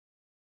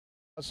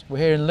We're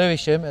here in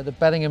Lewisham at the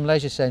Bellingham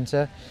Leisure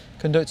Centre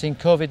conducting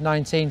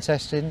COVID-19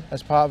 testing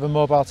as part of a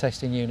mobile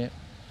testing unit.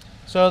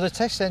 So the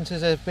test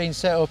centres have been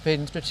set up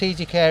in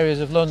strategic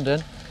areas of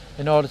London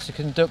in order to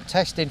conduct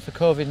testing for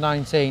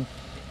COVID-19.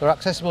 They're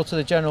accessible to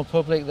the general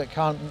public that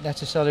can't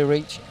necessarily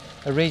reach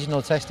a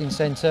regional testing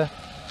centre.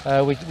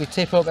 We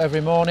tip up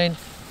every morning,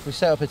 we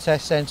set up a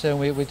test centre, and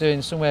we're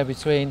doing somewhere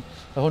between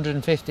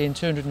 150 and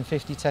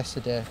 250 tests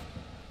a day.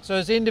 So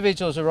as the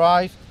individuals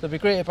arrive, they'll be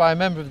greeted by a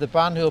member of the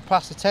band who will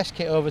pass the test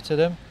kit over to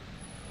them.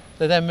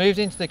 They're then moved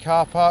into the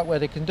car park where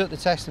they conduct the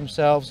test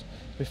themselves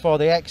before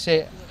they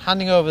exit,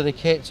 handing over the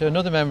kit to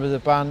another member of the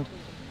band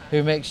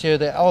who makes sure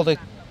that all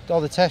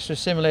the tests are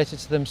simulated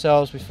to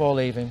themselves before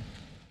leaving.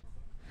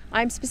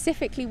 I'm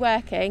specifically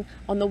working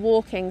on the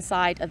walking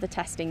side of the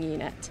testing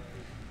unit.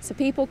 So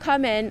people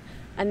come in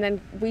and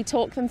then we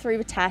talk them through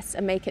the tests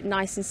and make it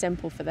nice and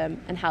simple for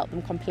them and help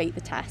them complete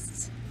the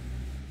tests.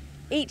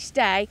 Each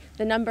day,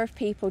 the number of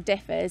people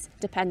differs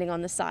depending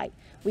on the site.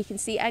 We can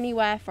see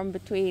anywhere from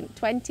between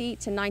 20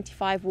 to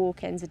 95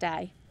 walk-ins a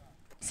day.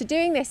 So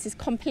doing this is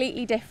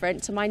completely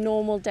different to my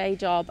normal day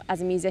job as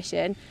a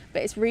musician,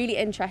 but it's really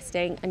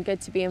interesting and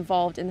good to be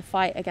involved in the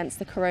fight against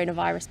the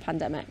coronavirus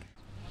pandemic.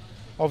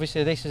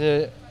 Obviously, this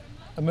is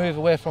a move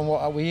away from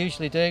what we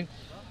usually do.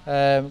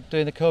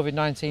 Doing the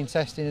COVID-19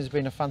 testing has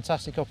been a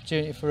fantastic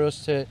opportunity for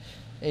us to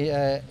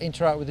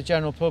interact with the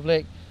general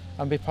public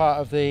and be part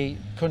of the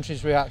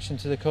country's reaction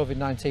to the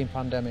COVID-19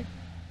 pandemic.